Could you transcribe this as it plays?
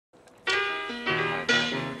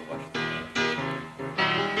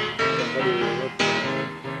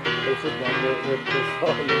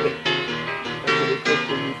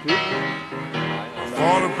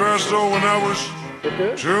For the best though when I was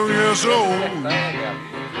 2 years old,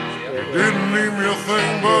 didn't leave me a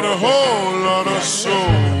thing but a whole lot of soul.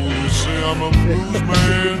 You see, I'm a blues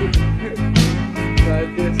man.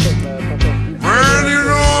 Man, you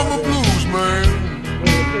know I'm a blues man.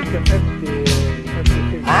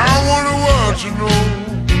 I wonder what you know.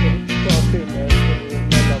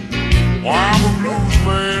 Why I'm a blues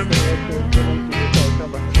man.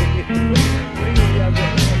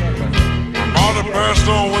 My mother passed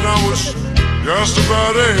on when I was just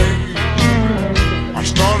about 8. I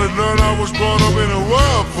started learning I was brought up in a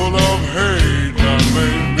world full of hate. That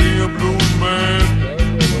made me a blues man.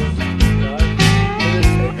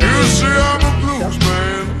 You see, I'm a blues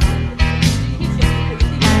man.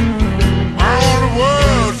 I want the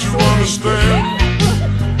world to understand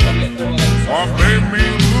what made me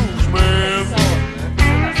a blues man.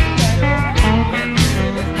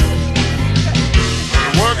 I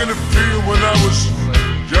worked in the field when I was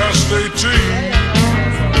just 18.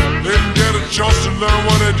 Didn't get a chance to learn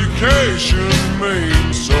what education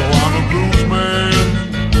means, so I'm a blues man.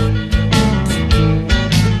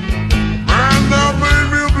 Man, that made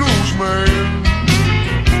me a blues man.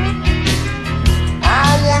 I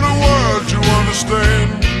want the world to understand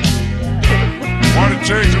what it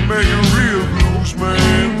takes to make a real blues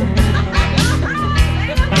man.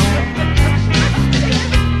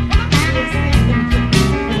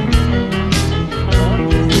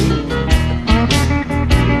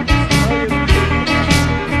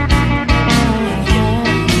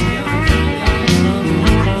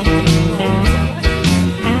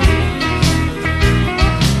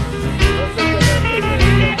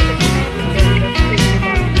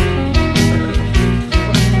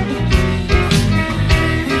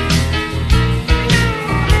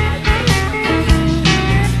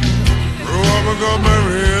 Got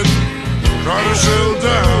married, tried to settle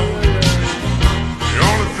down. The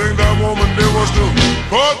only thing that woman did was to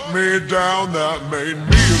put me down. That made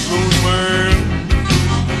me a blues man.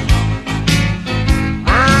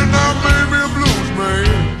 Man, that made me a blues man.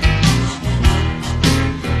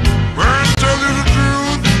 Man, tell you the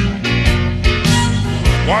truth,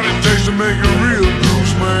 what it takes to make a real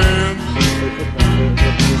blues man.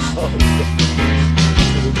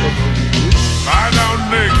 Lie down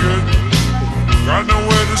naked, got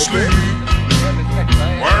nowhere to sleep,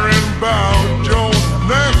 worrying about your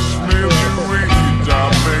next meal you eat. I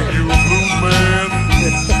make you a blues man.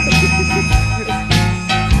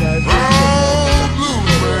 Oh,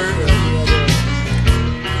 blues man.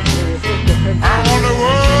 I want the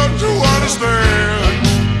world to understand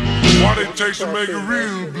what it takes to make a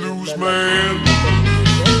real blues man.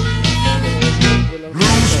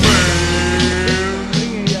 Blues man.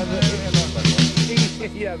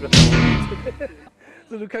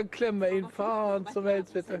 Så du kan klämma in fan som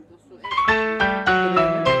helst, vet du.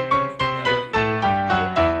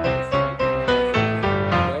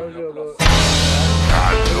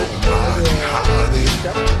 I know my honey,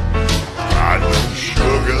 I know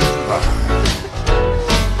sugar pie.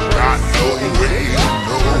 Got no way of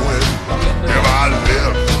knowing if I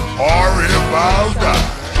live or if I'll die.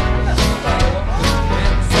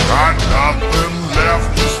 Got nothing left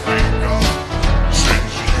to speak of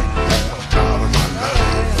since you walked out of my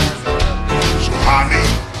life. So honey,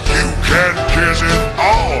 you can kiss it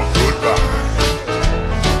all goodbye.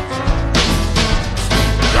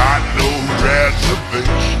 Got no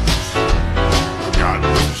reservations, got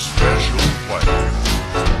no special plans.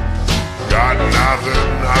 Got nothing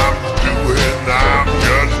I'm doing, I'm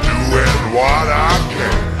just doing what I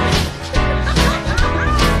can.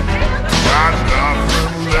 Got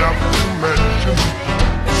nothing left to mention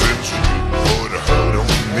since you put a hurt on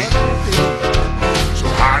me. So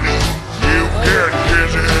honey, you can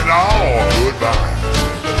kiss it all goodbye.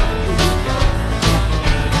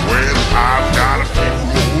 When I've got a few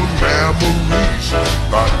old memories,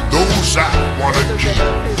 but those I wanna keep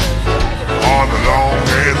on a long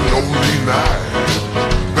and lonely night,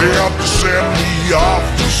 they have to send me off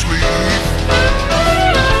to sleep.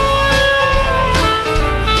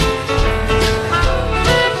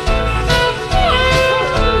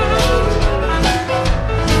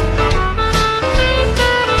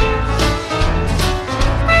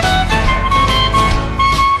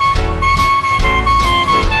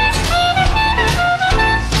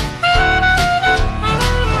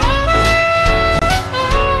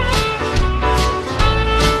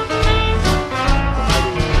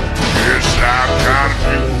 Yes, I've got a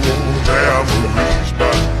few old memories.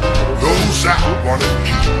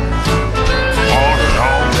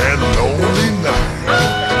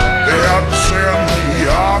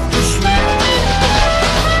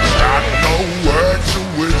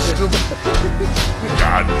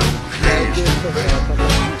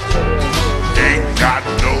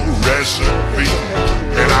 recipe,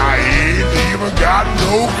 and I ain't even got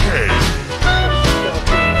no cake.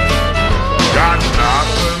 Got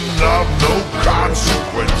nothing of no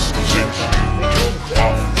consequence since you took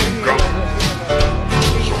off and gone.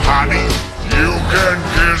 So honey, you can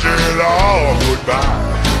kiss it all goodbye.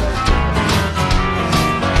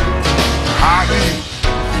 Honey,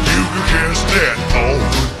 you can kiss it all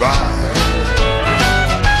goodbye.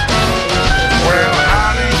 Well,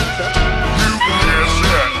 honey, you can kiss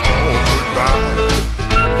it all goodbye.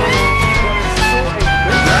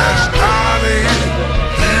 Yes, honey,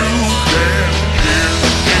 you can kiss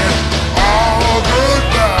it all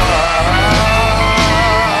goodbye.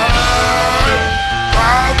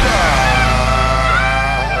 Bye-bye.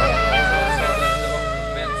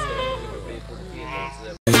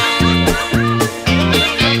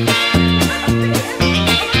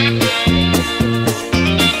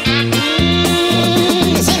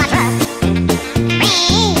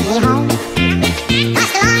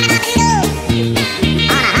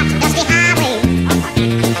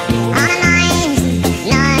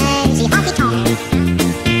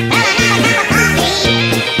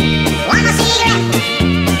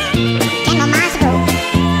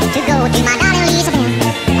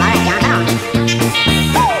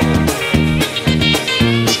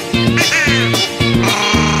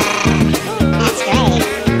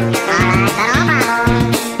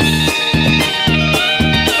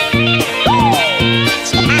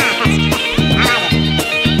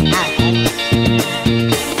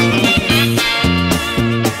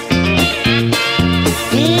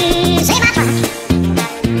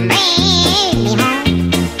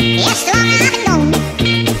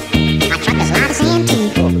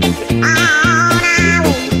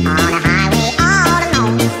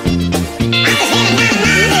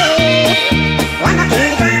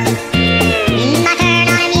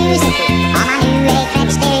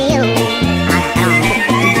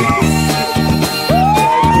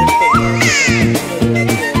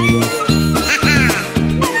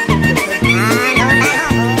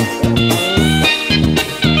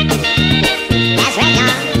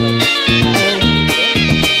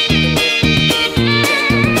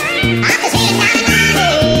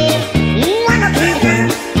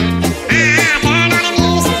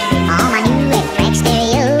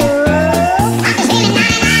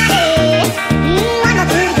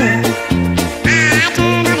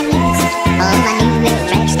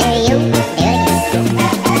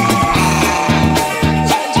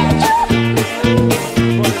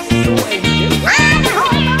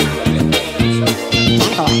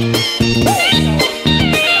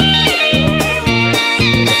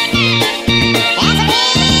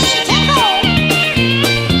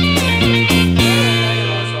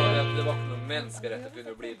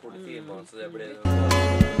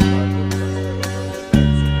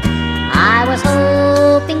 I was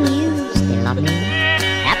hoping you still love me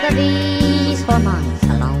after these 4 months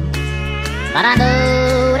alone, but I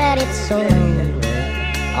know that it's so over.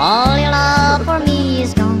 All your love for me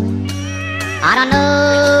is gone. I don't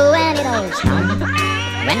know when it all started,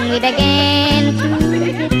 when we began to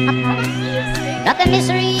drift apart. Got the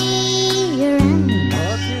misery around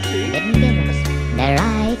us didn't give us the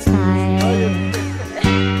right start.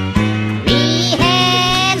 We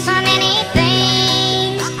had so many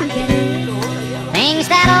things together, things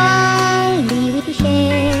that only we could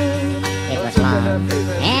share. It was love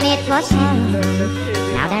and it was sorrow.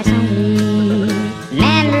 Now there's only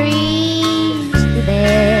memories to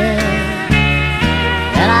bear.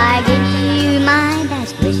 Will I give you my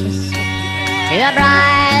best wishes to a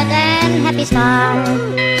bright and happy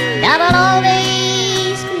start?